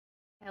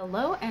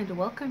Hello and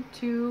welcome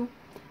to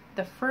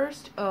the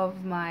first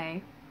of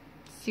my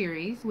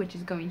series, which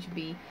is going to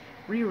be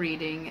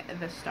rereading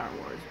the Star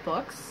Wars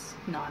books.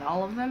 Not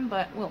all of them,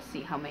 but we'll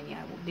see how many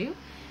I will do.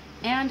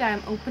 And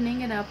I'm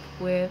opening it up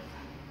with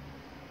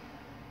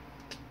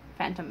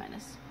Phantom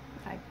Menace.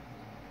 I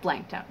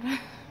blanked out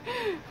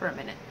for a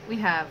minute. We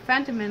have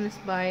Phantom Menace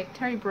by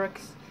Terry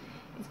Brooks.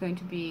 It's going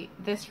to be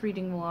this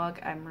reading vlog.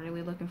 I'm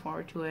really looking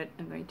forward to it.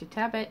 I'm going to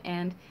tab it,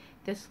 and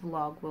this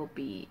vlog will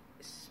be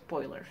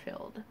spoiler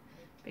filled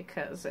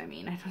because I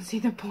don't see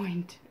the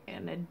point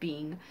in it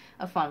being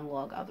a fun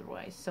vlog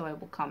otherwise. So I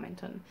will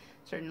comment on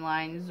certain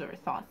lines or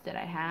thoughts that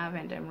I have,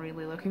 and I'm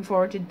really looking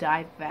forward to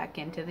dive back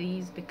into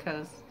these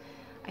because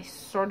I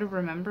sort of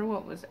remember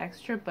what was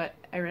extra, but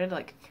I read it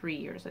like 3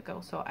 years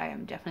ago, so I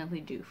am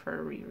definitely due for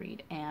a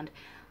reread, and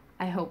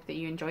I hope that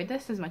you enjoyed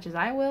this as much as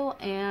I will,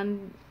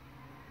 and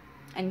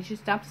you should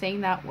stop saying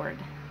that word.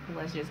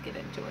 Let's just get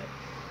into it.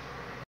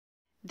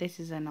 This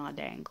is an odd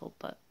angle,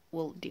 but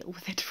we'll deal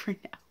with it for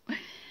now.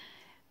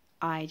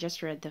 I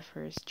just read the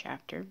first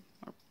chapter,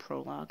 or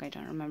prologue, I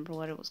don't remember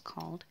what it was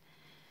called,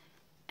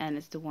 and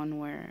it's the one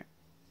where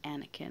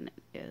Anakin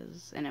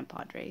is in a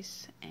pod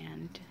race,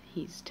 and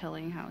he's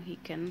telling how he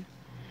can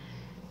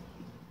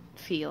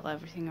feel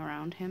everything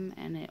around him,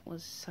 and it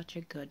was such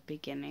a good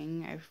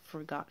beginning. I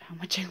forgot how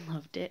much I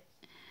loved it.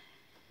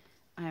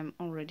 I'm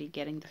already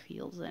getting the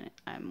feels in it.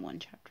 I'm one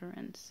chapter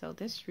in, so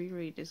this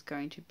reread is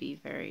going to be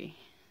very,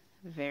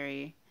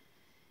 very,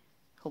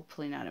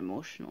 hopefully not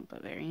emotional,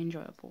 but very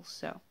enjoyable.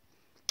 So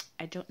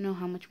I don't know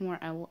how much more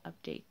I will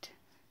update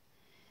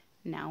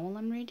now while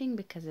I'm reading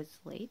because it's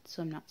late,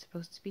 so I'm not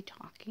supposed to be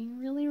talking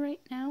really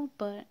right now,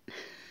 but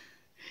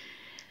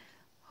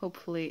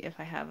hopefully if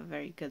I have a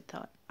very good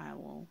thought, I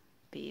will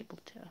be able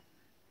to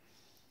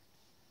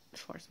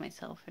force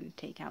myself and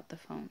take out the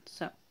phone.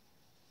 So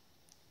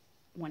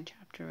one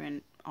chapter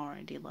in,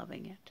 already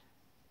loving it.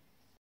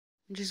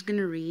 I'm just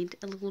gonna read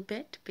a little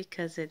bit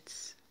because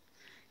it's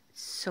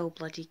so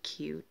bloody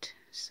cute,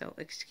 so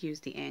excuse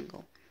the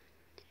angle.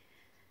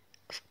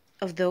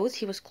 Of those,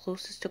 he was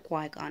closest to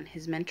Qui-Gon,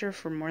 his mentor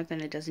for more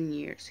than a dozen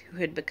years, who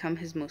had become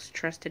his most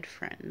trusted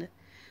friend.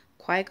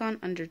 Qui-Gon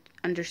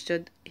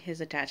understood his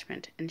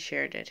attachment and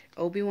shared it.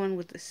 Obi-Wan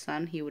was the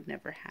son he would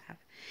never have.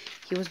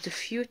 He was the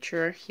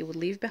future he would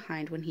leave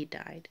behind when he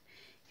died.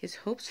 His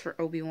hopes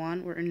for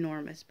Obi-Wan were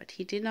enormous, but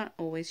he did not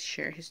always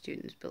share his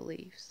students'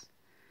 beliefs.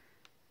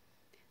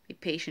 Be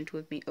patient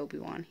with me,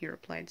 Obi-Wan, he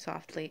replied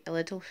softly. A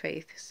little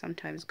faith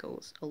sometimes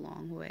goes a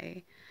long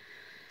way.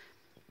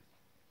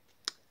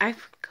 I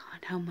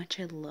forgot how much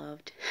I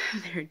loved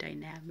their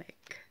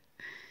dynamic.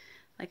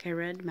 Like, I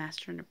read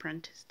Master and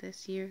Apprentice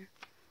this year,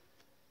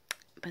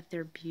 but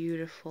they're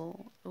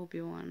beautiful.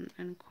 Obi-Wan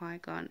and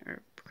Qui-Gon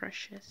are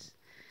precious.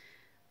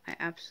 I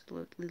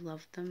absolutely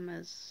love them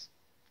as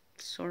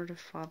sort of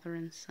father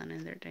and son,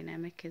 and their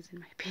dynamic is, in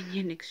my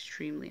opinion,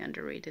 extremely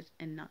underrated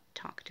and not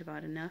talked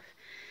about enough.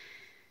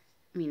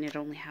 It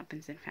only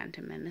happens in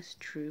Phantom Menace,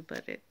 true,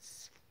 but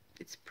it's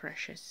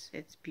precious,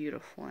 it's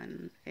beautiful,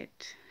 and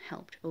it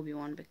helped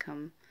Obi-Wan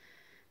become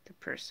the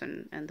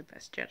person and the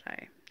best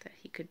Jedi that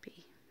he could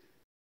be.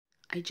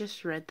 I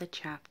just read the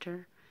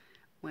chapter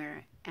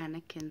where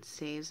Anakin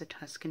saves a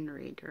Tusken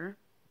Raider.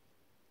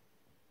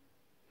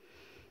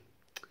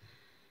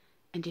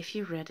 And if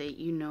you read it,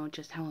 you know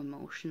just how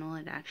emotional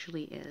it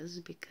actually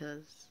is,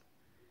 because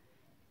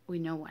we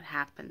know what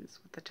happens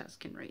with the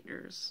Tusken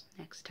Raiders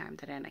next time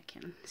that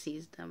Anakin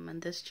sees them,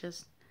 and this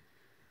just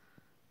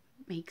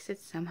makes it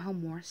somehow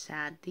more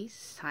sad. These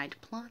side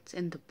plots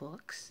in the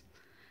books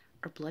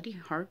are bloody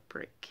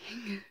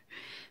heartbreaking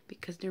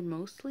because they're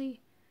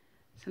mostly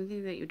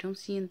something that you don't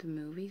see in the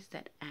movies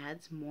that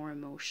adds more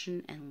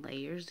emotion and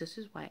layers. This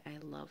is why I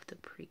love the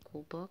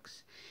prequel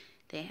books.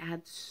 They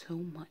add so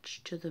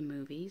much to the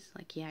movies.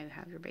 Like, yeah, you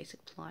have your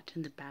basic plot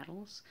and the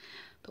battles,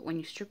 but when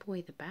you strip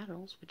away the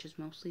battles, which is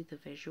mostly the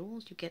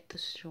visuals, you get the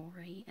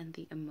story and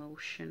the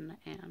emotion,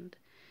 and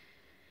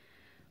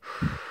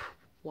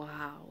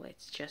wow,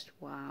 it's just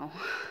wow.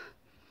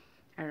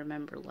 I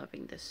remember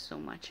loving this so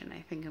much, and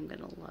I think I'm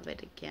gonna love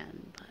it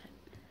again, but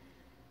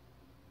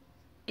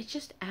it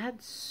just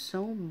adds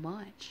so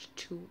much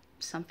to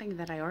something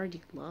that I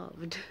already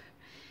loved.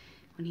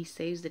 When he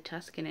saves the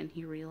Tusken and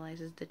he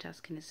realizes the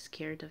Tusken is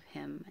scared of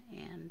him,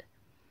 and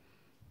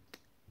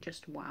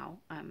just wow,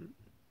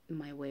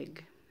 my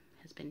wig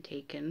has been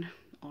taken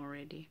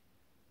already.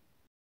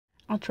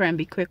 I'll try and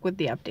be quick with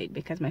the update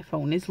because my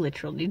phone is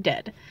literally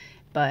dead,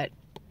 but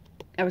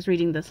I was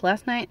reading this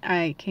last night.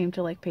 I came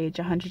to like page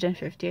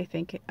 150. I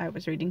think I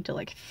was reading till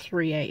like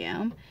 3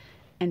 a.m.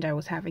 and I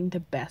was having the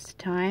best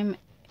time.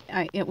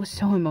 It was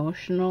so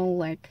emotional,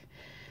 like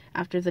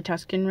after the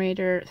Tusken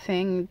Raider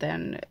thing,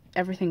 then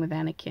everything with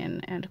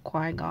Anakin and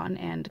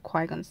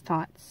Qui-Gon's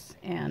thoughts,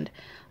 and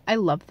I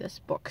love this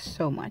book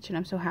so much, and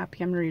I'm so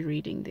happy I'm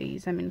rereading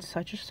these. I'm in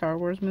such a Star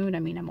Wars mood.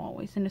 I'm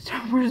always in a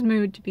Star Wars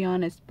mood, to be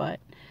honest, but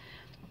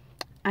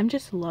I'm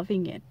just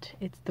loving it.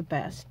 It's the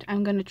best.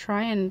 I'm gonna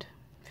try and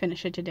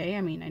finish it today.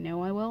 I mean, I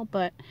know I will,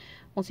 but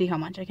we'll see how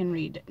much I can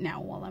read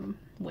now while I'm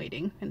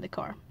waiting in the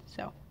car.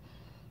 So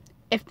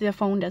if the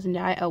phone doesn't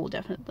die, I will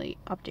definitely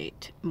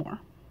update more.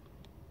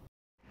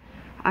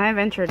 I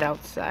ventured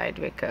outside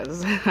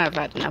because I've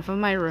had enough of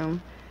my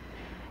room,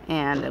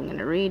 and I'm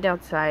gonna read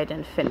outside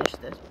and finish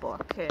this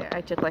book.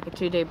 I took like a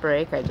 2-day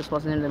break. I just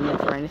wasn't in the mood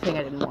for anything.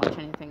 I didn't watch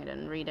anything. I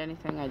didn't read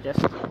anything. I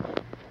just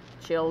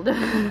chilled.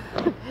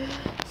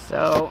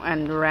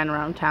 And ran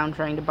around town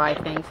trying to buy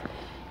things.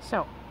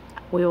 So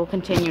we will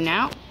continue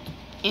now.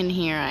 In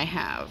here I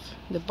have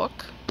the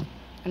book.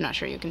 I'm not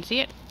sure you can see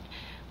it.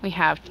 We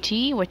have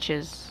tea, which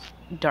is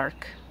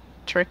dark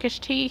Turkish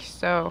tea,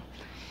 so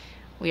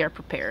we are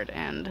prepared,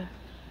 and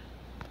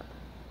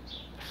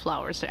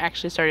flowers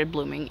actually started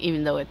blooming,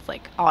 even though it's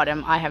like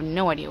autumn. I have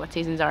no idea what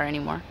seasons are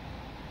anymore.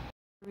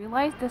 I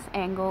realize this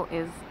angle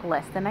is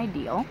less than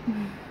ideal,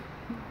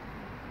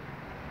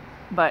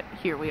 but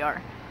here we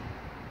are.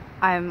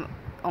 I'm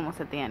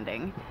almost at the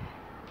ending.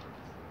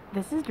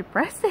 This is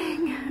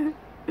depressing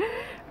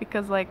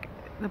because like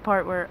the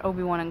part where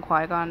Obi-Wan and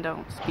Qui-Gon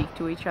don't speak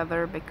to each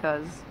other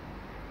because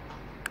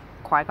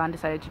Qui-Gon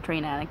decided to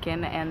train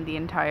Anakin, and the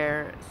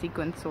entire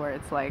sequence where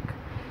it's like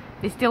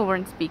they still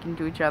weren't speaking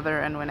to each other,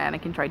 and when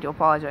Anakin tried to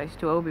apologize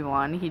to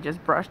Obi-Wan, he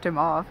just brushed him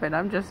off, and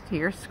I'm just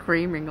here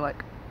screaming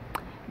like,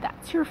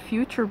 that's your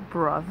future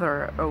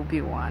brother,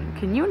 Obi-Wan.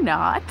 Can you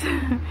not?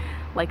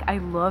 Like, I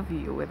love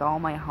you with all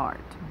my heart,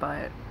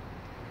 but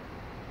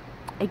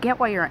I get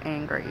why you're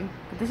angry.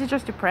 But this is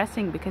just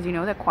depressing because you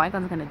know that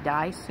Qui-Gon's gonna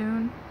die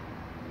soon,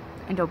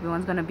 and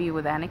Obi-Wan's gonna be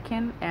with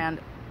Anakin, and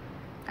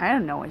I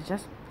don't know, it's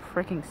just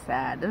freaking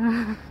sad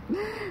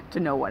to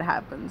know what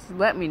happens.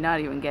 Let me not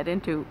even get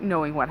into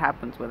knowing what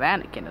happens with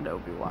Anakin and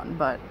Obi-Wan,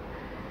 but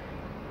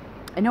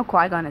I know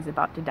Qui-Gon is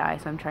about to die,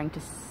 so I'm trying to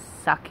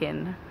suck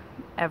in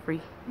every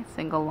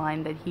single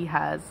line that he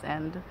has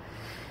and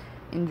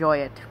enjoy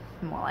it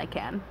while I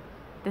can.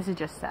 This is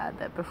just sad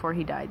that before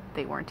he died,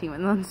 they weren't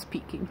even on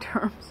speaking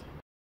terms.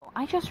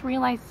 I just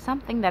realized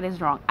something that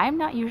is wrong. I'm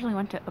not usually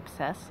one to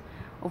obsess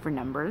over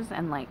numbers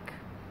and like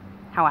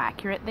how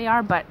accurate they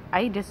are, but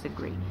I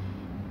disagree.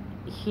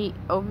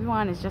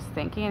 Obi-Wan is just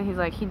thinking, and he's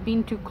like, he'd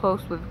been too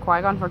close with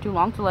Qui-Gon for too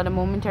long to let a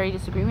momentary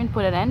disagreement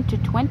put an end to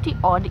 20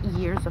 odd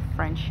years of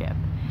friendship.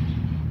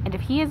 And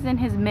if he is in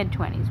his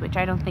mid-20s, which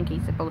I don't think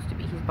he's supposed to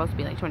be, he's supposed to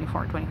be like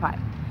 24 or 25,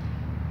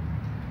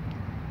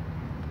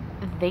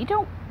 they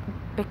don't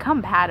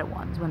become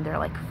Padawans when they're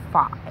like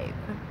 5.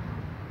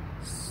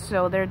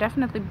 So they've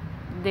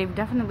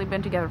definitely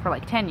been together for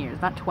like 10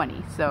 years, not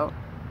 20. So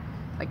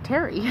like,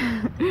 Terry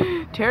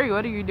Terry,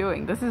 what are you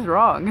doing? This is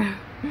wrong.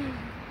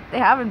 They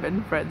haven't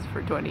been friends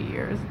for 20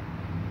 years.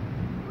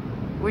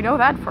 We know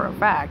that for a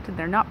fact.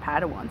 They're not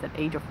Padawans at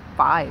age of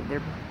 5.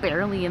 They're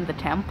barely in the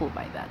temple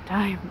by that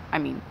time. I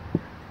mean,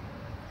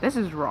 this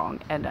is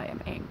wrong, and I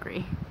am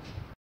angry.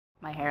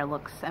 My hair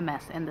looks a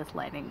mess in this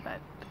lighting,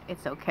 but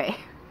it's okay.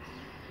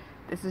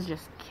 This is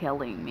just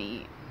killing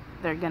me.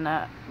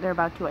 They're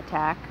about to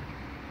attack,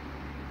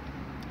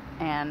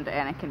 and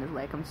Anakin is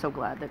like, I'm so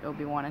glad that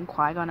Obi-Wan and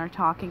Qui-Gon are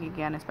talking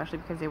again, especially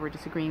because they were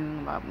disagreeing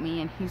about me,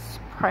 and he's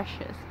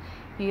precious.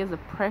 He is a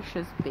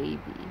precious baby.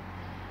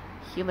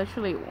 He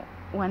literally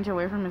went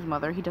away from his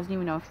mother. He doesn't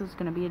even know if he's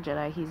going to be a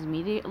Jedi. He's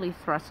immediately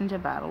thrust into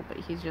battle, but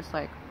he's just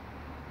like,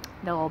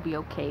 they'll all be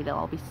okay. They'll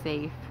all be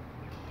safe.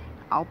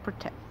 I'll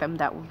protect them.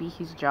 That will be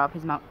his job.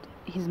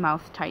 His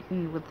mouth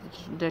tightened with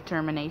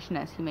determination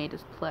as he made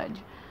his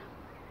pledge.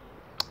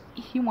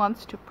 He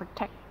wants to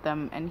protect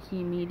them, and he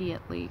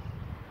immediately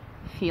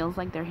feels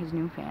like they're his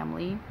new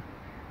family.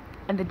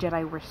 And the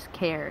Jedi were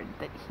scared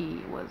that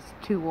he was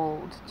too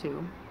old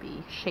to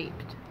be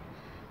shaped.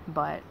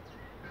 But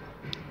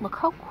look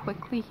how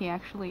quickly he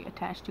actually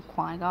attached to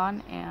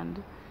Qui-Gon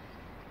and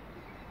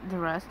the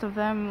rest of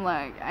them.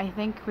 Like, I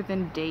think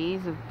within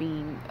days of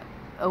being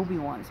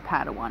Obi-Wan's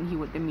Padawan, he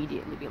would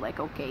immediately be like,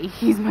 okay,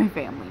 he's my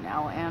family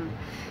now. And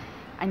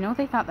I know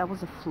they thought that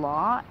was a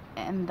flaw,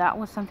 and that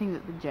was something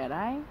that the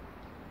Jedi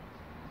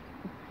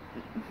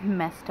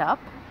messed up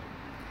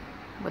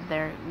with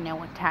their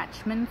no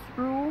attachments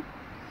rule.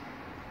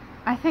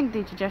 I think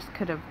they just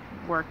could have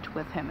worked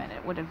with him and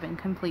it would have been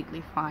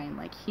completely fine.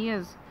 Like, he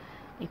is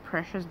a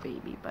precious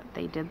baby, but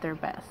they did their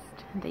best.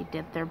 They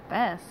did their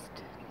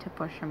best to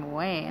push him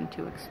away and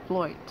to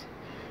exploit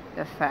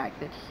the fact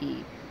that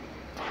he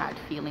had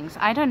feelings.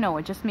 I don't know,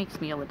 it just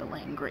makes me a little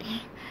angry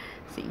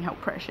seeing how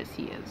precious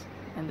he is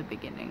in the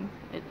beginning.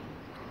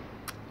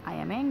 I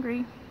am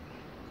angry.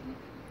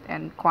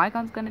 And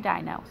Qui-Gon's gonna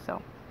die now,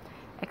 so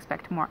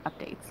expect more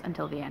updates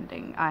until the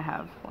ending. I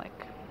have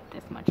like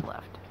this much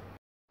left.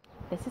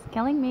 This is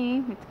killing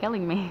me. It's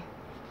killing me.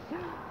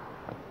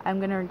 I'm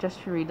gonna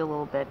just read a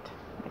little bit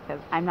because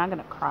I'm not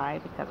gonna cry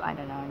because I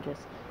don't know, I'm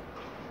just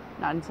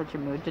not in such a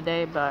mood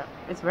today, but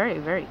it's very,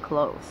 very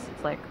close.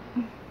 It's like,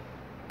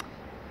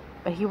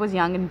 but he was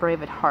young and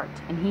brave at heart,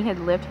 and he had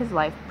lived his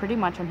life pretty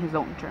much on his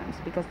own terms,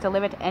 because to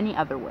live it any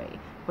other way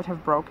would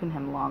have broken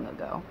him long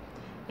ago.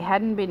 It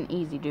hadn't been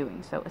easy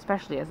doing so,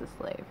 especially as a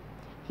slave.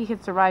 He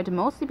had survived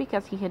mostly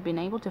because he had been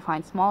able to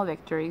find small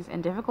victories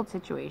in difficult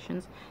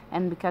situations,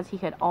 and because he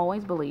had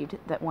always believed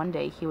that one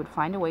day he would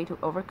find a way to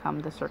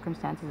overcome the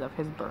circumstances of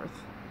his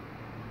birth.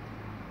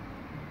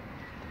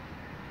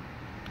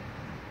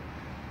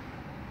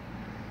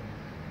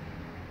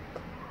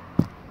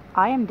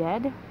 I am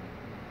dead.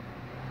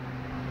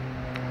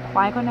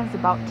 Qui-Gon is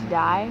about to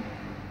die.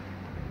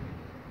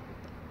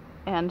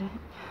 And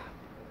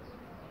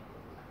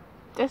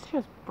this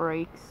just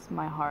breaks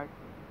my heart.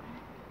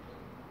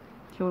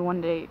 He would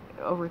one day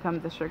overcome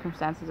the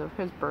circumstances of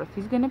his birth.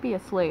 He's going to be a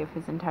slave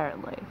his entire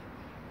life.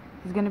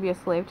 He's going to be a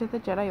slave to the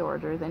Jedi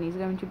Order, then he's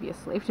going to be a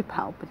slave to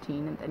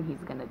Palpatine, and then he's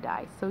going to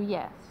die. So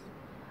yes,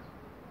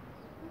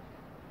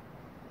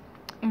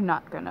 you're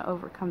not going to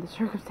overcome the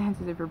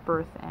circumstances of your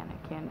birth,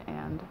 Anakin,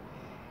 and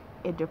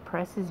it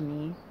depresses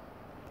me.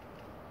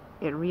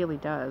 It really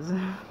does.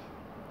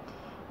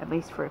 At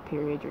least for a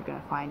period, you're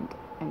going to find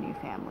a new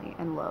family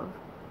and love.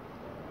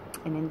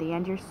 And in the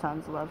end, your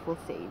son's love will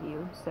save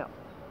you. So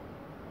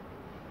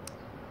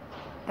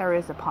there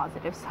is a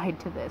positive side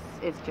to this.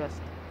 It's just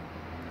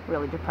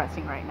really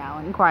depressing right now,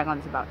 and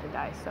Qui-Gon's about to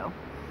die, so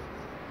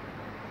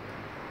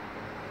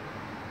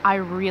I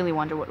really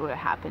wonder what would have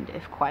happened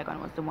if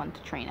Qui-Gon was the one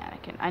to train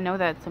Anakin. I know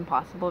that it's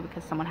impossible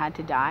because someone had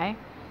to die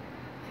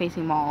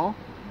facing Maul,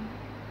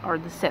 or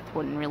the Sith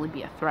wouldn't really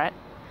be a threat,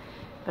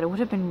 but it would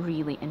have been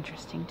really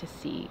interesting to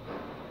see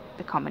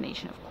the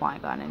combination of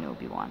Qui-Gon and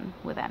Obi-Wan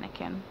with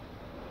Anakin.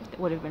 It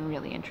would have been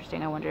really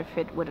interesting. I wonder if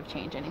it would have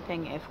changed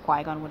anything, if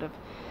Qui-Gon would have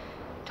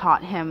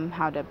taught him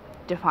how to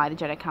defy the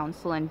Jedi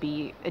Council and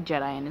be a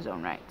Jedi in his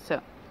own right.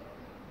 So,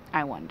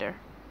 I wonder.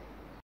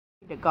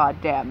 Wait a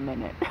goddamn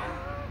minute.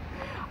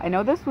 I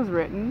know this was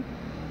written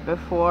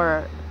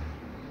before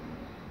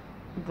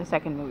the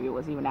second movie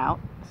was even out,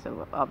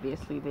 so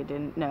obviously they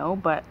didn't know,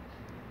 but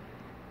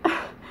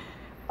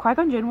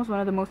Qui-Gon Jinn was one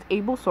of the most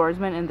able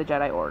swordsmen in the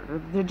Jedi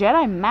Order. The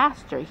Jedi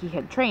Master he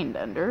had trained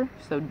under,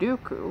 so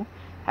Dooku,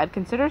 had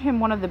considered him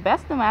one of the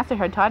best the Master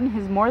had taught in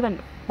his more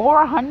than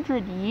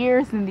 400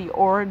 years in the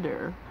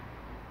Order.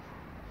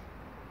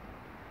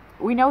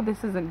 We know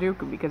this isn't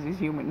Dooku because he's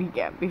human, he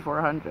can't be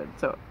 400,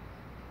 so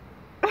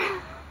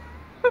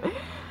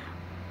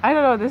I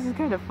don't know, this is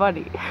kind of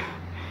funny.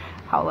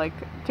 How, like,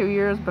 2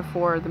 years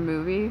before the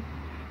movie,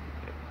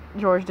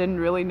 George didn't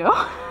really know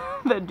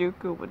that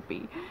Dooku would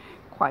be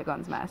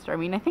Qui-Gon's master. I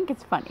mean, I think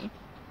it's funny,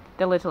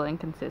 the little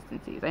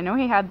inconsistencies. I know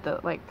he had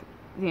the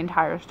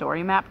entire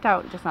story mapped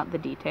out, just not the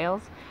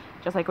details.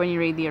 Just like when you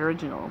read the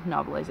original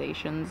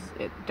novelizations,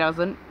 it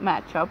doesn't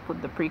match up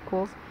with the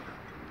prequels.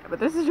 But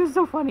this is just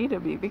so funny to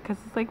me because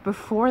it's like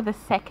before the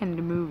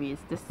second movie,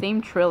 it's the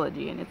same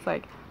trilogy, and it's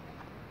like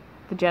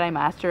the Jedi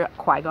Master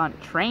Qui-Gon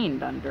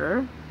trained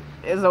under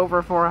is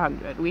over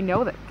 400. We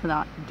know that's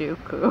not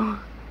Dooku.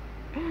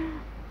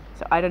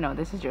 So I don't know,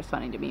 this is just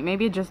funny to me.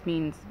 Maybe it just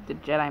means the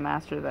Jedi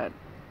Master that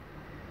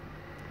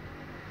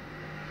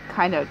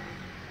kind of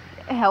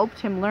helped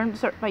him learn,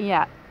 but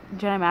yeah,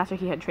 Jedi Master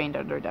he had trained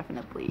under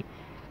definitely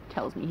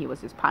tells me he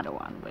was his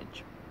Padawan,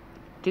 which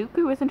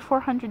Dooku isn't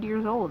 400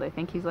 years old. I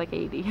think he's like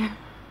 80.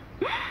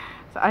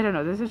 So I don't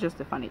know, this is just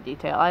a funny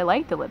detail. I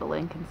like the little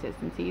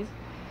inconsistencies,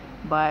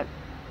 but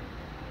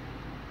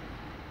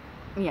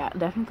yeah,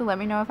 definitely let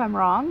me know if I'm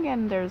wrong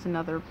and there's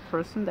another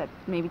person that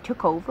maybe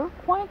took over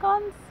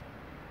Qui-Gon's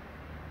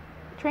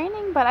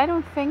training, but I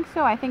don't think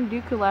so. I think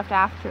Dooku left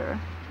after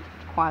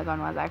Qui-Gon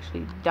was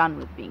actually done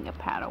with being a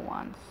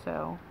Padawan,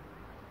 so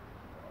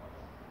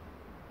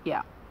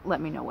yeah,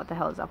 let me know what the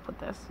hell is up with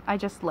this. I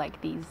just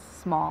like these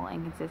small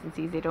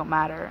inconsistencies. They don't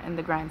matter in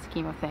the grand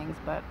scheme of things,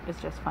 but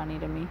it's just funny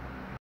to me.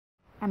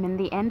 I'm in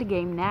the end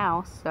game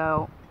now,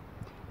 so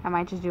I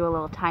might just do a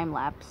little time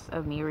lapse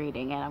of me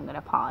reading, and I'm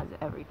gonna pause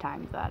every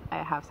time that I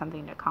have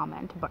something to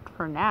comment. But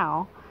for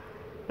now,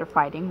 they're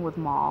fighting with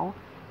Maul,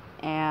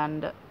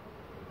 and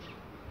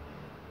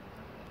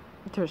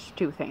there's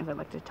two things I'd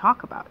like to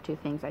talk about, two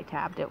things I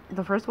tabbed.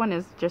 The first one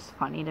is just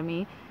funny to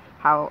me,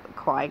 how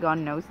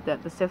Qui-Gon knows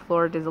that the Sith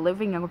Lord is a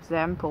living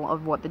example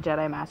of what the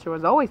Jedi Master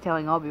was always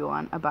telling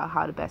Obi-Wan about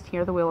how to best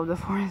hear the will of the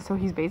Force. So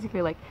he's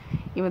basically like,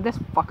 even this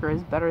fucker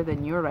is better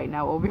than you right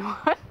now,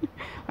 Obi-Wan.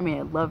 I mean,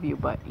 I love you,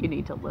 but you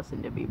need to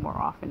listen to me more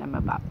often. I'm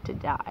about to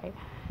die.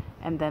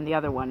 And then the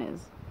other one is,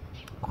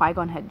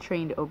 Qui-Gon had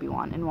trained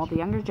Obi-Wan, and while the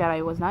younger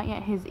Jedi was not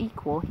yet his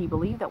equal, he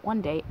believed that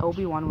one day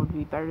Obi-Wan would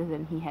be better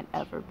than he had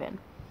ever been.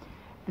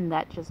 And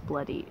that just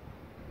bloody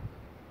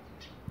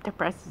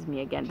depresses me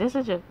again. This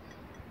is just,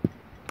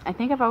 I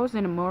think if I was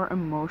in a more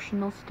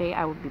emotional state,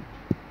 I would be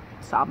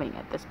sobbing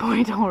at this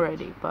point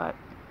already, but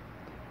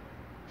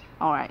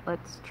alright,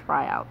 let's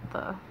try out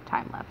the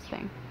time-lapse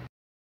thing.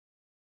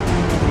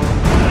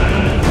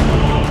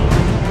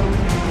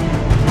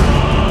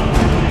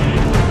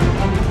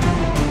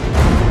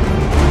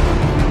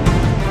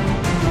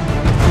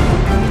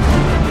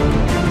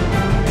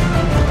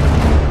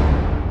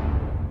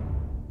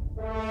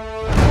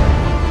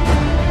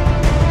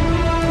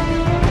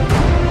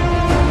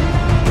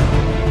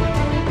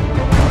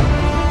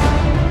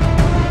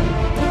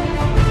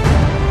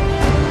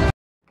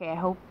 Okay, I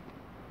hope...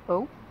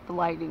 Oh? The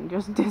lighting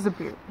just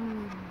disappeared.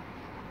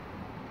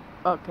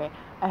 Okay,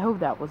 I hope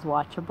that was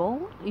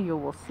watchable. You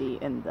will see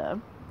in the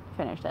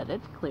finished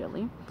edit,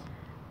 clearly.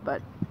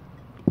 But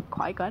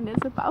Qui-Gon is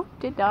about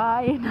to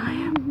die, and I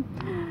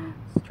am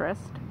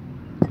stressed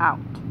out.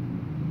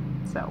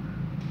 So,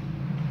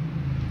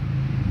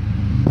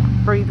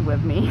 breathe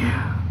with me.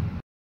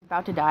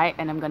 About to die,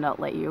 and I'm gonna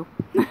let you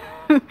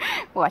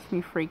watch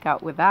me freak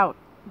out without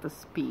the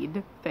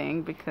speed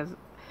thing, because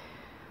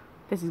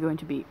this is going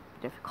to be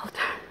difficult.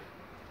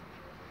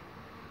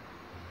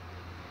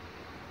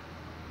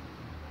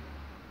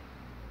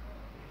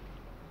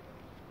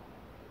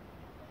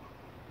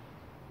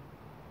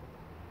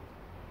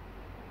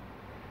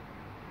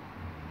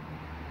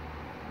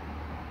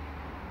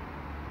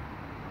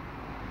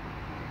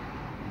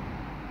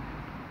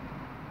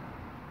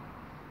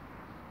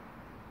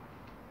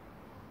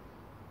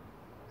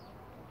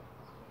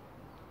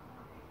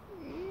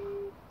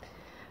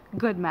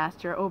 Good,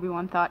 Master,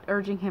 Obi-Wan thought,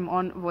 urging him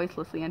on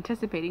voicelessly,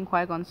 anticipating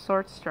Qui-Gon's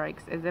sword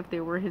strikes as if they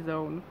were his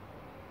own.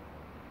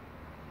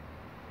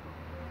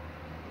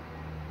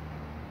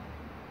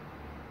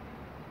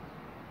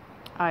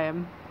 I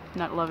am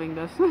not loving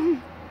this.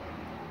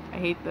 I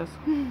hate this.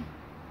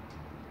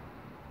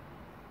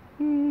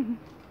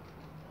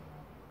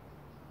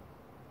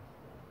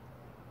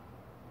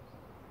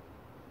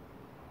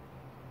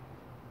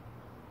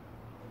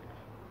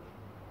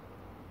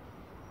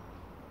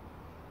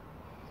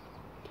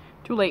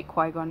 Too late,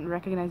 Qui-Gon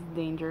recognized the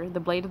danger.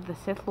 The blade of the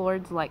Sith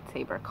Lord's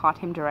lightsaber caught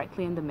him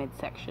directly in the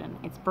midsection,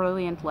 its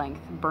brilliant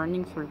length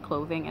burning through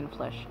clothing and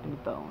flesh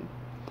and bone.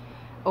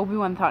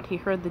 Obi-Wan thought he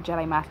heard the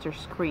Jedi Master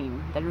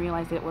scream, then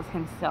realized it was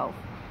himself,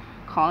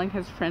 calling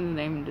his friend's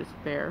name in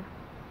despair.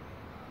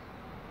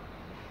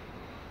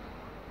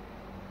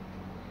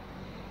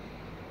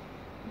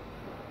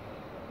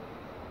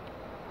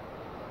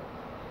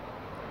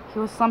 He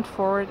was slumped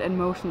forward and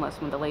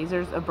motionless when the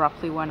lasers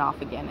abruptly went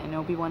off again, and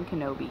Obi-Wan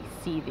Kenobi,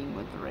 seething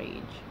with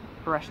rage,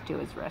 rushed to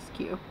his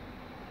rescue.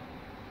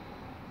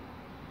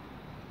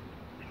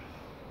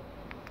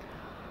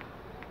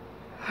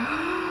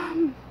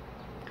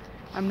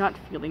 I'm not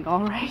feeling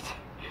alright.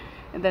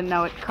 And then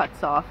now it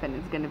cuts off and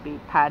it's gonna be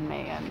Padme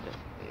and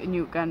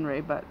Newt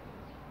Gunray, but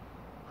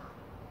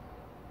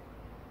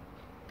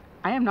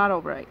I am not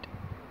alright.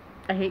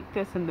 I hate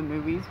this in the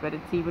movies, but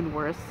it's even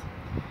worse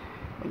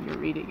when you're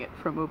reading it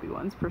from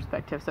Obi-Wan's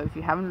perspective. So if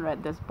you haven't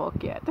read this book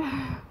yet,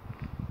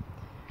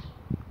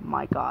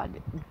 my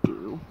god,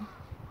 do.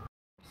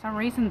 For some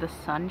reason the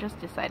sun just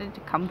decided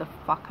to come the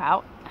fuck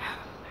out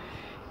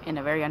in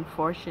a very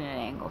unfortunate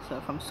angle, so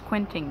if I'm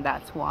squinting,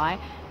 that's why.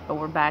 But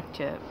we're back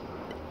to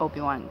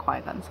Obi-Wan and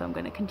Qui-Gon, so I'm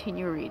going to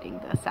continue reading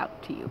this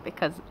out to you,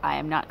 because I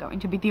am not going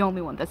to be the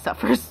only one that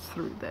suffers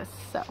through this,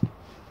 so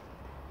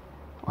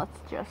let's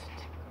just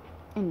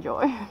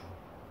enjoy.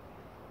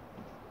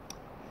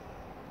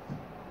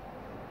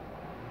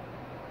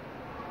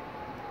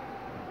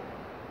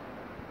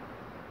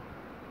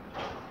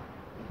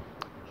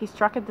 He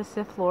struck at the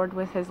Sith Lord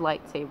with his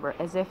lightsaber,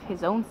 as if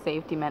his own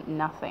safety meant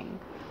nothing,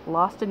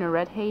 lost in a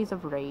red haze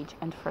of rage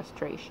and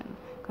frustration,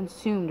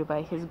 consumed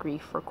by his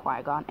grief for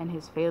Qui-Gon and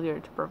his failure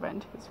to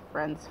prevent his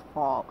friend's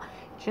fall.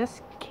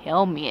 Just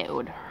kill me, it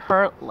would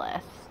hurt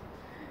less.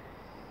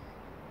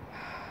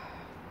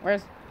 Where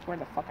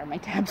the fuck are my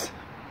tabs?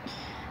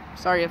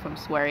 Sorry if I'm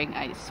swearing,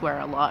 I swear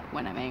a lot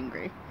when I'm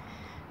angry.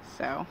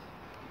 So,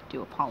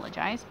 do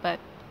apologize, but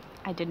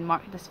I didn't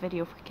mark this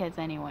video for kids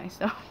anyway,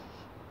 so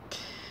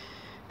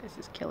this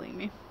is killing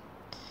me.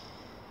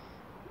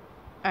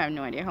 I have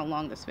no idea how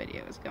long this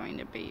video is going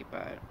to be,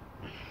 but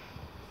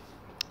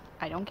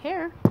I don't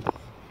care.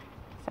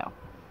 So.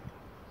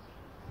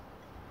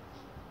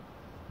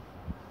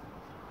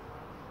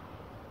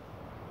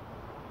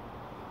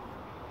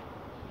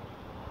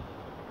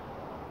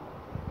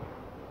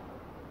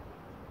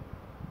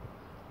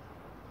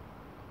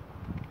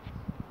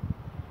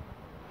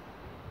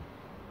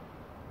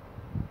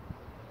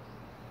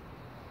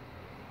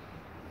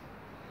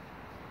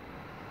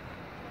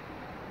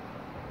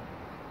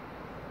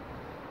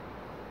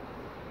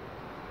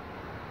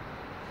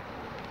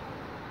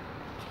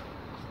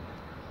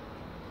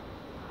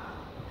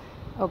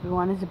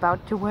 Obi-Wan is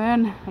about to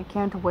win. I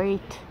can't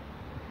wait.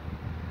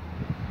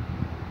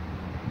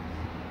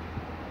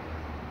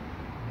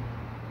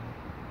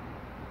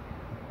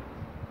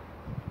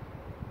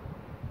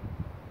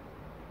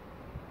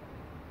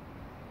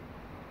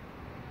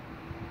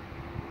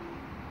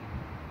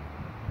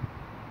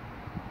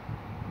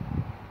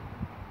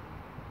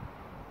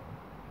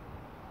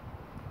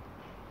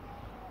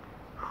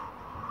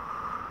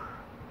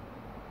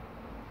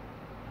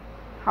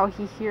 How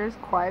he hears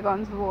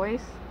Qui-Gon's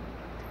voice.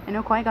 I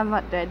know Qui-Gon's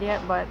not dead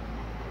yet, but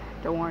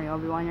don't worry,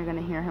 Obi-Wan, you're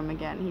gonna hear him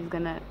again. He's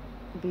gonna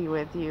be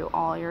with you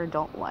all your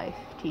adult life,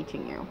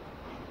 teaching you.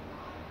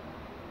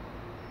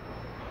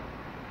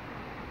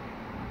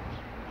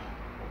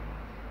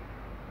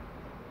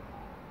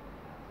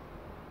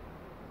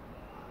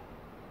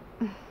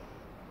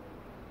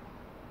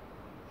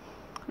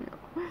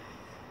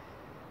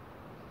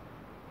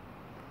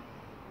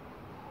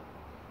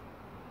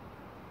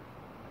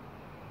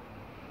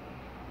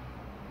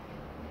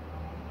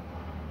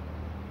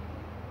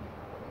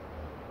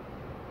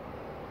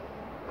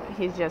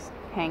 he's just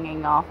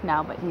hanging off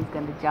now, but he's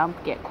going to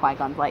jump, get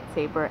Qui-Gon's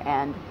lightsaber,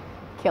 and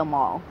kill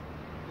Maul.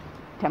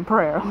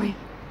 Temporarily.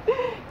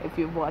 If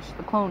you've watched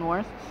the Clone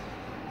Wars.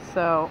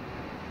 So,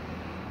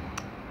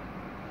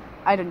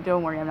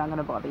 don't worry, I'm not going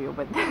to bother you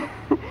with the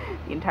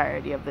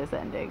entirety of this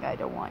ending. I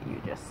don't want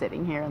you just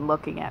sitting here and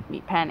looking at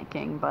me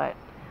panicking, but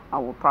I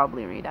will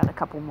probably read out a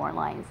couple more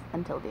lines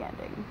until the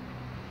ending.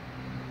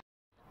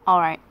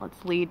 Alright,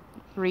 let's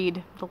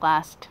read the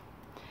last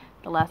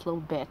little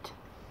bit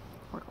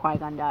where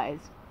Qui-Gon dies.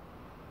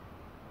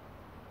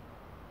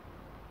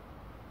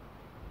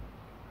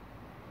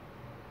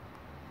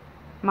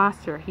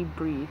 Master, he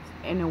breathed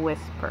in a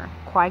whisper.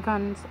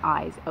 Qui-Gon's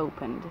eyes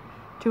opened.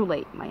 Too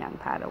late, my young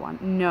Padawan.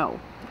 No.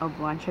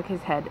 Obi-Wan shook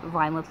his head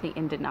violently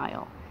in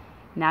denial.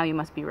 Now you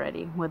must be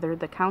ready. Whether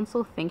the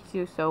council thinks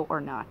you so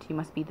or not, you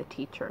must be the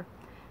teacher.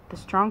 The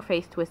strong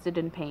face twisted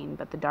in pain,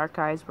 but the dark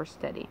eyes were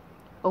steady.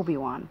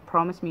 Obi-Wan,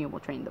 promise me you will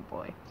train the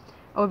boy.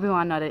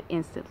 Obi-Wan nodded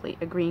instantly,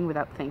 agreeing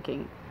without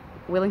thinking,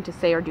 willing to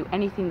say or do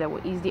anything that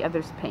will ease the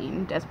other's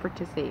pain, desperate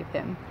to save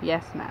him.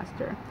 Yes,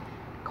 Master.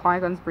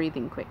 Qui-Gon's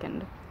breathing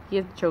quickened. He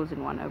is the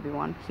chosen one,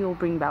 Obi-Wan. He will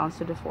bring balance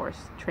to the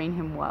Force. Train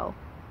him well.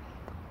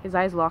 His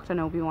eyes locked on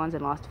Obi-Wan's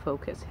and lost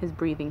focus. His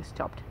breathing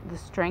stopped. The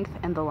strength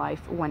and the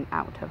life went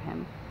out of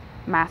him.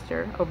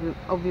 Master,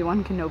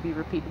 Obi-Wan Kenobi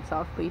repeated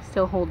softly,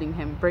 still holding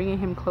him, bringing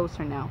him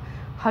closer now,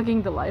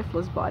 hugging the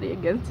lifeless body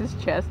against his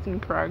chest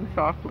and crying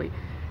softly,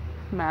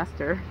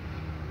 Master.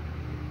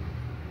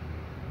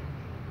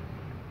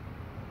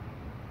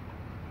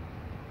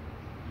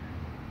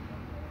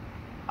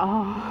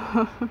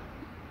 Oh...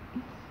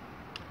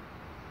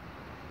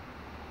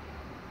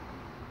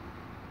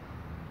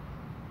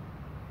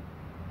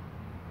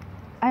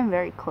 I'm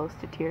very close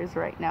to tears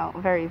right now.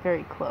 Very,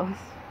 very close.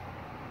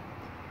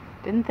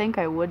 Didn't think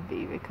I would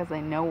be because I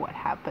know what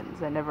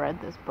happens. I never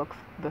read this book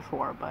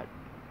before, but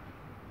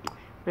it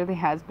really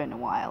has been a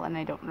while, and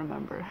I don't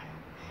remember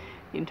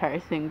the entire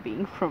thing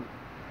being from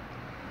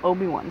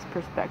Obi-Wan's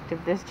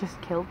perspective. This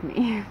just killed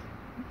me.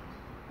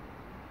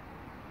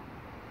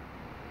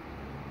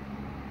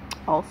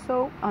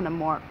 Also, on a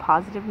more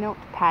positive note,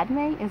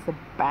 Padme is a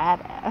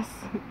badass.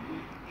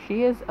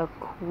 She is a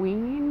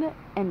queen,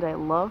 and I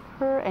love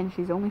her, and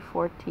she's only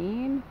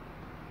 14.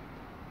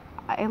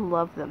 I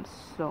love them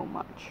so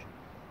much.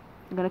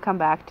 I'm gonna come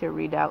back to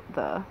read out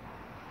the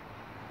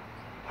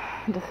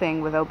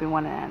thing with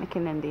Obi-Wan and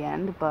Anakin in the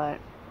end, but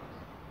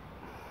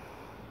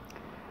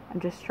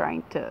I'm just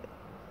trying to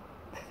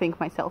think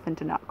myself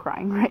into not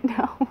crying right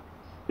now.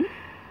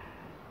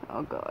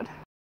 Oh god.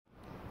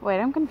 Wait,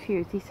 I'm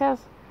confused. He says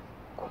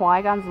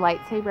Qui-Gon's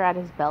lightsaber at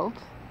his belt,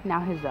 now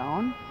his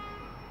own.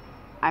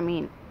 I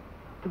mean,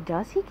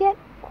 does he get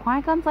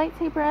Qui-Gon's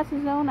lightsaber as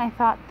his own? I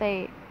thought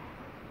they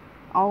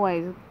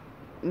always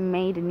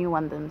made a new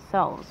one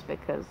themselves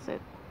because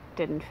it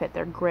didn't fit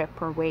their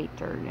grip or weight,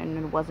 and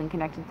it wasn't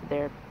connected to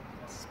their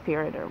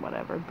spirit or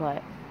whatever,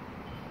 but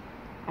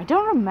I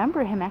don't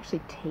remember him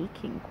actually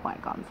taking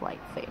Qui-Gon's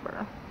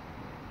lightsaber.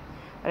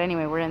 But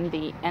anyway, we're in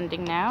the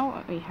ending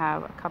now. We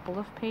have a couple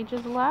of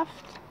pages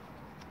left,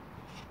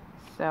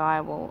 so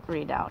I will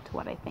read out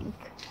what I think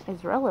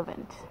is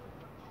relevant.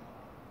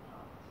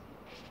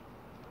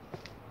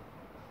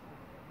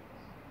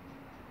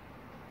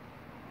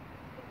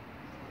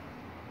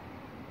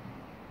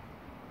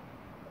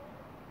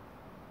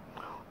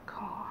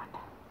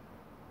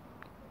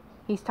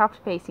 He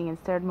stopped pacing and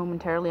stared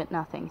momentarily at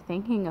nothing,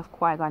 thinking of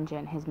Qui-Gon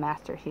Jinn, his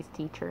master, his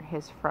teacher,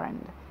 his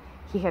friend.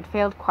 He had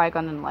failed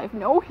Qui-Gon in life.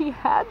 No, he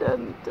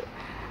hadn't.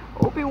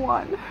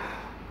 Obi-Wan,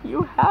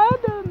 you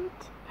hadn't.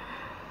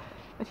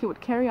 But he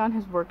would carry on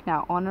his work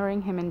now,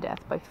 honoring him in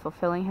death by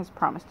fulfilling his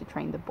promise to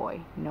train the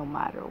boy, no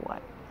matter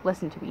what.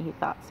 Listen to me, he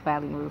thought,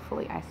 smiling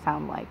ruefully. I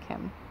sound like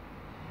him.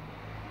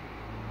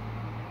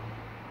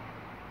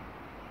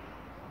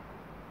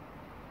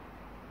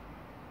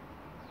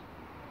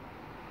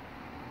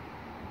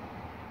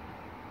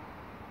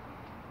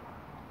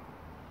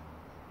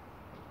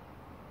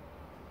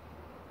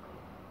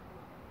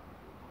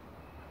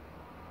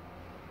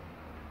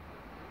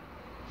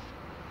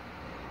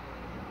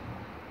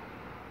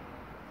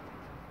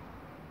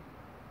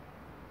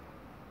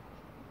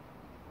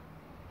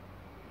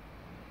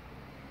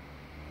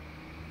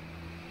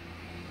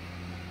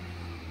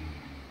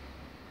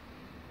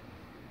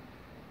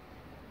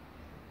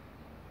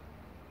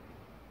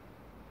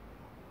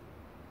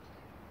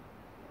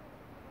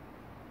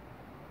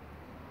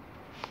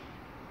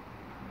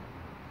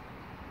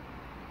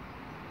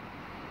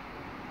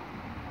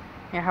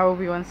 Yeah, how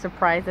Obi-Wan's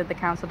surprised that the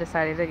council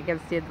decided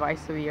against the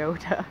advice of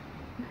Yoda.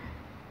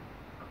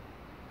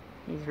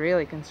 He's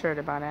really concerned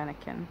about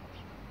Anakin.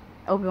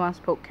 Obi-Wan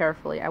spoke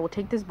carefully. I will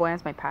take this boy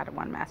as my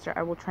Padawan, Master.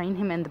 I will train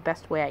him in the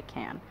best way I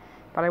can.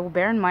 But I will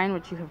bear in mind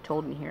what you have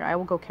told me here. I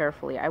will go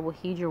carefully. I will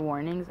heed your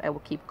warnings. I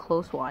will keep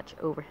close watch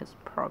over his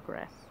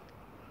progress.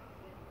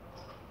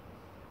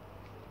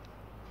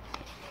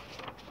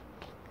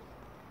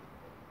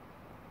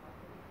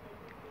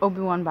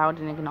 Obi-Wan bowed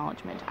in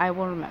acknowledgement. I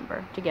will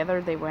remember.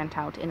 Together they went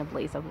out in a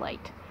blaze of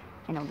light.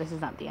 I know this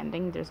is not the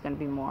ending. There's going to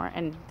be more,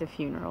 and the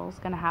funeral's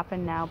going to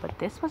happen now, but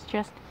this was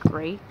just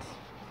great.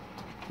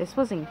 This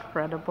was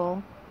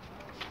incredible.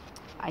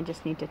 I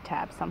just need to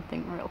tab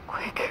something real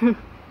quick.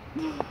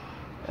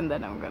 And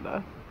then I'm going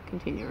to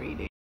continue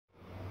reading.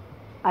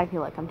 I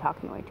feel like I'm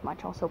talking way too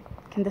much. Also,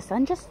 can the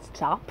sun just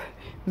stop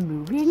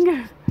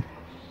moving?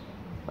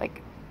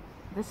 Like,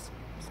 this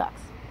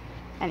sucks.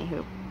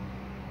 Anywho,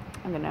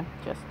 I'm going to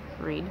just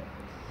read.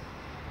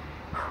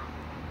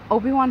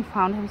 Obi-Wan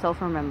found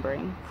himself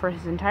remembering. For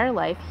his entire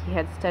life, he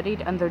had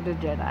studied under the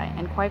Jedi,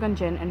 and Qui-Gon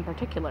Jinn in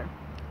particular.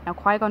 Now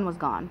Qui-Gon was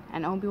gone,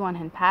 and Obi-Wan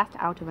had passed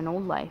out of an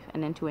old life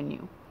and into a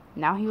new.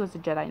 Now he was a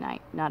Jedi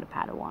Knight, not a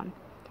Padawan.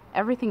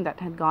 Everything that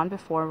had gone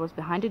before was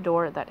behind a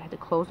door that had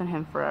closed on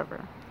him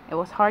forever. It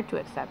was hard to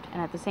accept,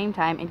 and at the same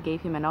time it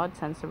gave him an odd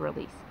sense of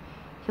release.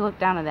 He looked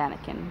down at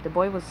Anakin. The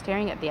boy was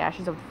staring at the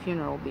ashes of the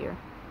funeral bier,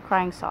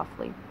 crying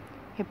softly.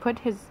 He put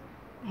his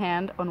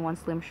hand on one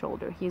slim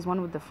shoulder. He is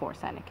one with the Force,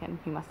 Anakin.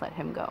 You must let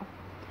him go.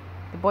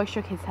 The boy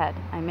shook his head.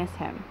 I miss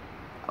him.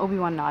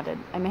 Obi-Wan nodded.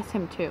 I miss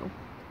him too,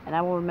 and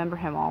I will remember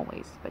him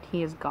always, but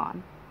he is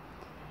gone.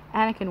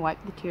 Anakin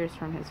wiped the tears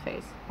from his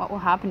face. What will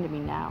happen to me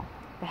now?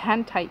 The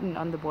hand tightened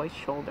on the boy's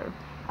shoulder.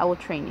 I will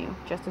train you,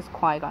 just as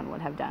Qui-Gon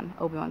would have done,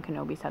 Obi-Wan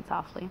Kenobi said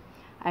softly.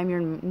 I am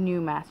your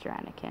new master,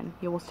 Anakin.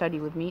 You will study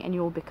with me, and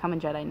you will become a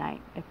Jedi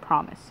Knight. I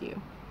promise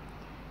you.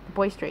 The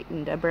boy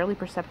straightened, a barely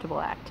perceptible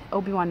act.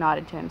 Obi-Wan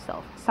nodded to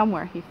himself.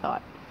 Somewhere, he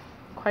thought,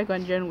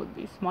 Qui-Gon Jinn would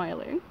be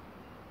smiling.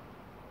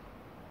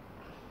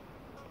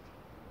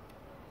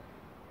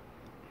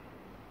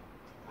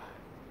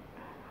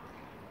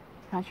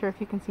 Not sure if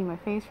you can see my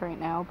face right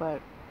now,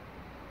 but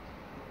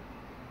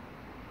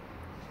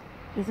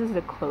this is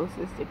the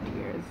closest to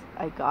tears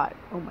I got.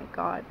 Oh my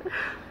god.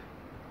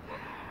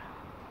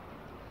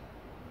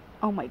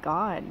 Oh my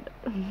god.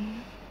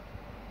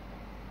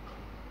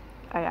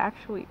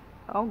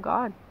 Oh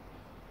god.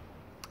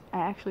 I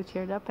actually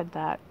teared up at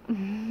that.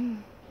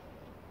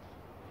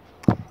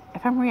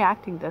 If I'm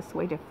reacting this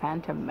way to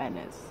Phantom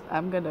Menace,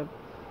 I'm gonna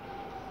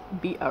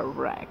be a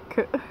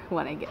wreck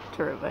when I get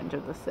to Revenge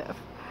of the Sith.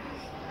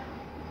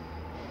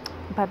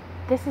 But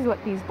this is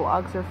what these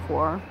blogs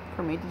are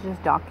for me to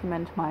just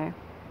document my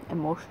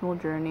emotional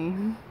journey,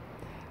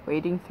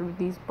 wading through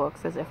these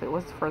books as if it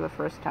was for the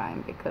first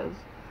time, because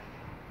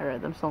I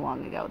read them so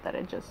long ago that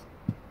it just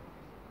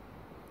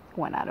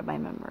went out of my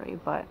memory.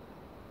 But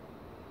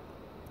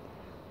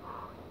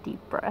deep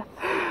breath.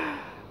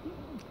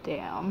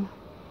 Damn.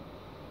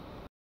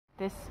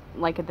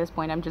 At this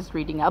point, I'm just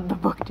reading out the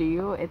book to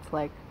you. It's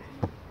like,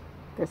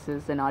 this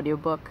is an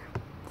audiobook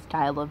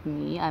style of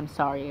me. I'm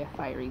sorry if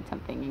I read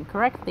something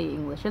incorrectly.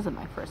 English isn't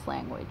my first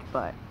language,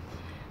 but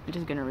I'm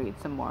just gonna read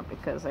some more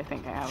because I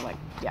think I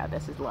have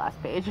this is the last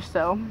page,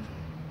 so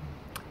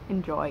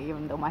enjoy,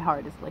 even though my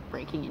heart is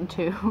breaking in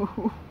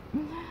two.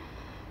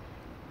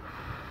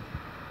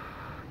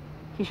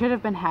 He should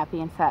have been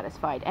happy and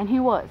satisfied, and he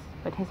was,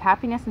 but his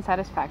happiness and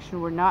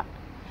satisfaction were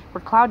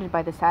clouded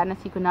by the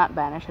sadness he could not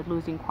banish at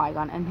losing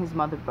Qui-Gon and his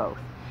mother both.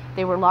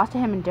 They were lost to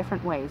him in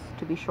different ways,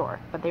 to be sure,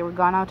 but they were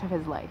gone out of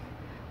his life.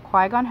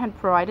 Qui-Gon had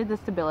provided the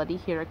stability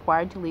he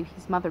required to leave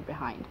his mother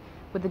behind.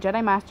 With the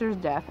Jedi Master's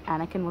death,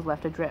 Anakin was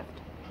left adrift.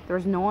 There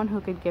was no one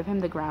who could give him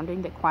the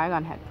grounding that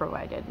Qui-Gon had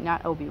provided,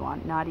 not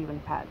Obi-Wan, not even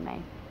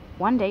Padme.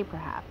 One day,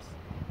 perhaps.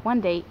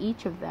 One day,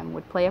 each of them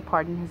would play a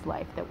part in his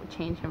life that would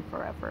change him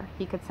forever.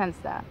 He could sense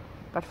that.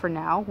 But for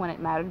now, when it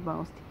mattered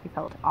most, he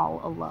felt all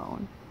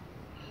alone.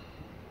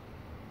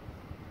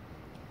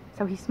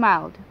 So he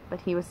smiled,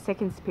 but he was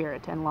sick in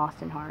spirit and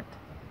lost in heart.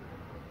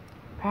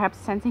 Perhaps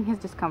sensing his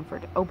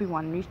discomfort,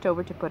 Obi-Wan reached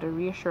over to put a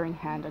reassuring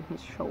hand on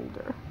his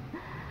shoulder.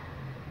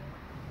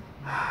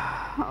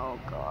 Oh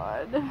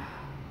god.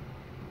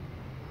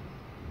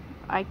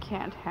 I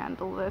can't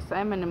handle this.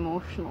 I'm an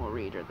emotional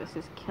reader. This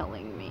is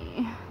killing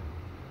me.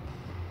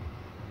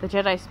 The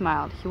Jedi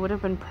smiled. He would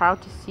have been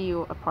proud to see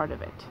you a part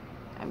of it.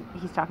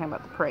 He's talking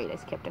about the parade. I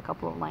skipped a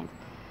couple of lines.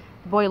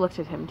 The boy looked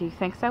at him. Do you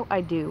think so?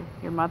 I do.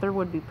 Your mother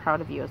would be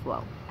proud of you as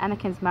well.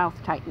 Anakin's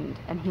mouth tightened,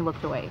 and he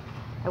looked away.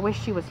 I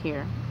wish she was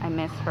here. I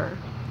miss her.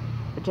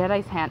 The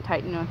Jedi's hand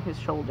tightened on his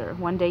shoulder.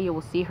 One day you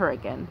will see her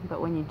again,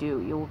 but when you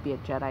do, you will be a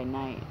Jedi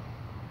Knight.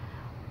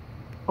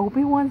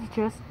 Obi-Wan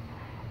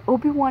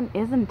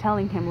isn't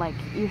telling him,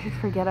 you should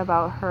forget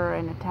about her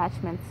and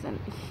attachments, and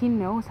he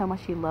knows how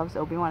much he loves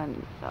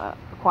Obi-Wan and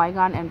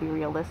Qui-Gon, and be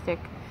realistic.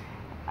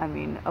 I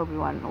mean,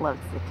 Obi-Wan loves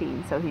the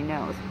teen, so he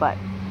knows, but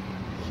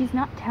he's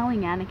not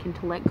telling Anakin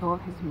to let go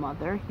of his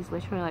mother. He's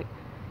literally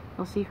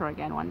you'll see her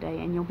again one day,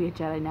 and you'll be a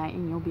Jedi Knight,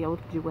 and you'll be able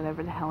to do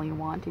whatever the hell you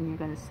want, and you're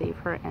going to save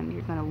her, and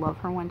you're going to love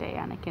her one day,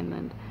 Anakin,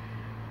 and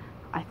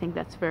I think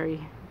that's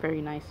very,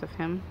 very nice of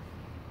him.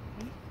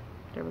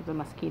 There was a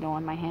mosquito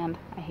on my hand.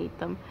 I hate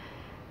them.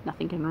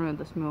 Nothing can ruin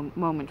this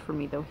moment for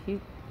me, though. He's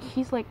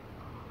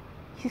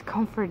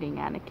comforting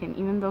Anakin,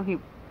 even though he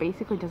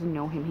basically doesn't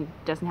know him. He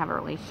doesn't have a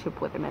relationship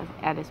with him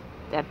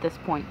at this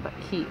point, but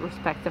he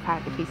respects the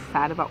fact that he's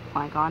sad about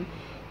Qui-Gon,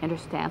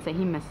 understands that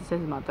he misses his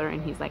mother,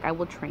 and he's like, I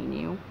will train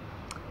you.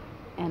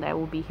 and I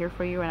will be here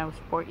for you, and I will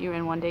support you,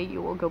 and one day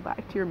you will go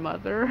back to your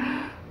mother.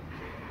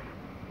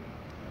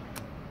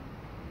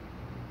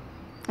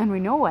 And we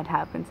know what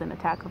happens in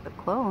Attack of the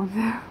Clones.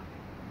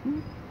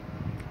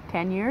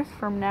 10 years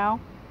from now.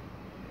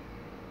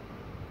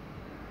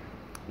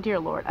 Dear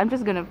Lord, I'm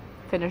just gonna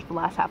finish the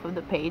last half of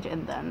the page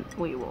and then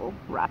we will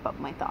wrap up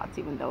my thoughts,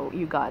 even though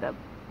you got a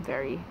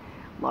very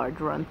large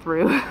run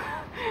through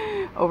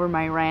over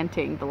my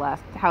ranting the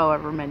last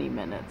however many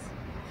minutes.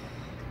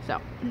 So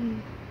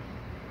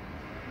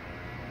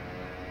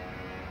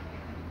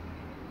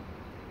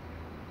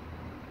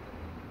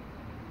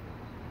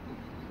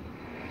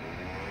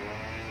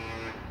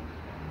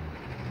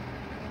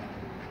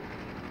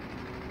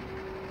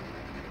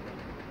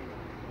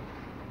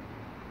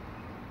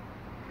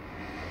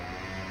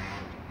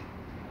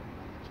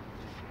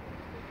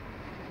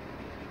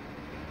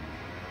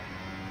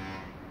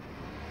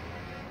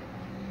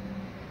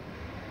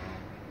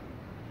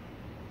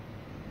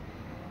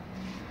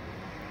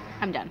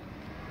I'm done.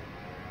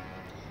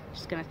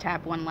 Just gonna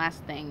tab one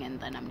last thing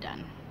and then I'm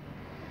done.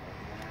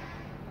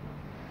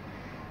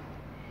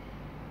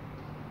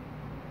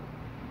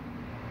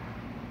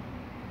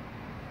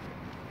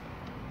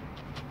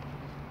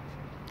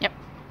 Yep,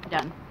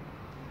 done.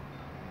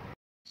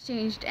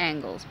 Changed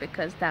angles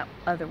because that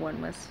other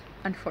one was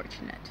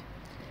unfortunate.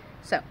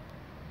 So,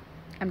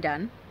 I'm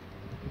done.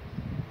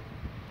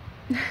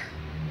 You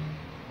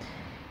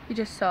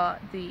just saw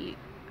the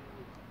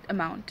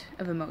amount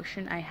of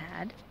emotion I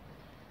had.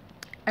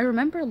 I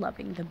remember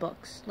loving the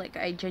books, like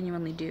I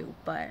genuinely do,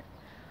 but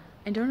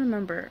I don't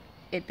remember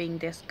it being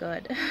this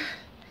good.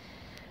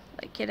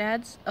 Like, it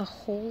adds a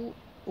whole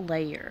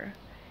layer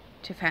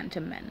to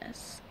Phantom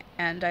Menace,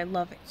 and I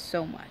love it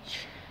so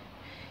much.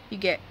 You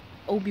get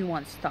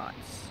Obi-Wan's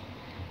thoughts.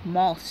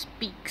 Maul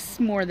speaks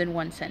more than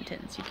one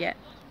sentence. You get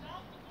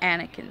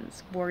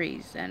Anakin's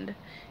worries and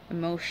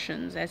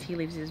emotions as he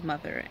leaves his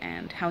mother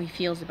and how he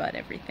feels about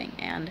everything.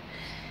 And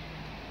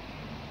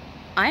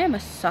I am a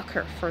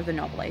sucker for the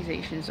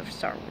novelizations of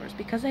Star Wars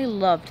because I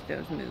loved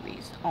those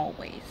movies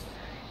always.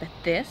 But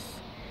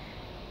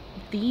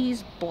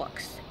these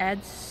books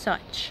add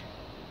such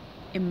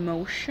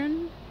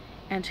emotion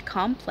and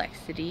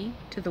complexity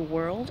to the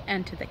world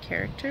and to the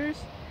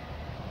characters.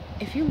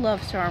 If you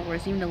love Star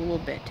Wars even a little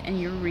bit and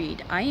you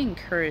read, I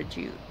encourage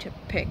you to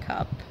pick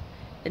up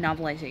the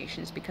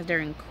novelizations because they're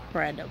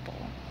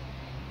incredible.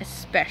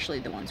 Especially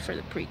the ones for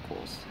the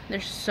prequels. They're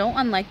so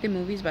unlike the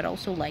movies but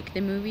also like the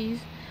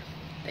movies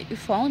that you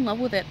fall in love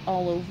with it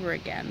all over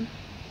again.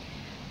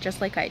 Just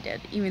like I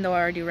did, even though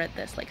I already read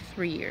this like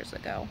 3 years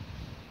ago.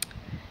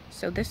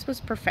 So this was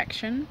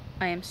perfection.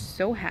 I am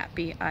so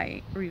happy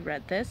I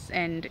reread this,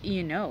 and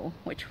you know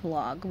which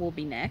vlog will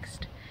be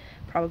next.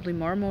 Probably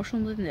more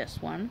emotional than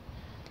this one.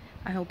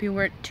 I hope you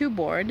weren't too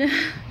bored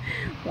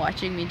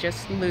watching me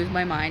just lose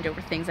my mind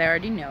over things I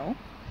already know.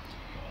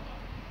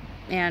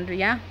 And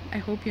yeah, I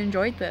hope you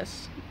enjoyed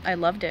this. I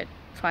loved it.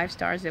 5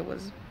 stars. It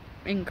was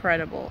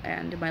incredible,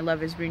 and my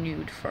love is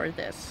renewed for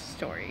this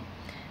story.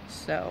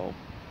 So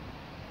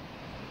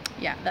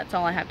yeah, that's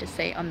all I have to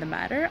say on the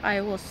matter.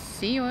 I will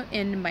see you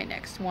in my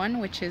next one,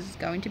 which is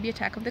going to be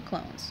Attack of the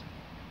Clones.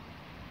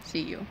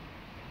 See you.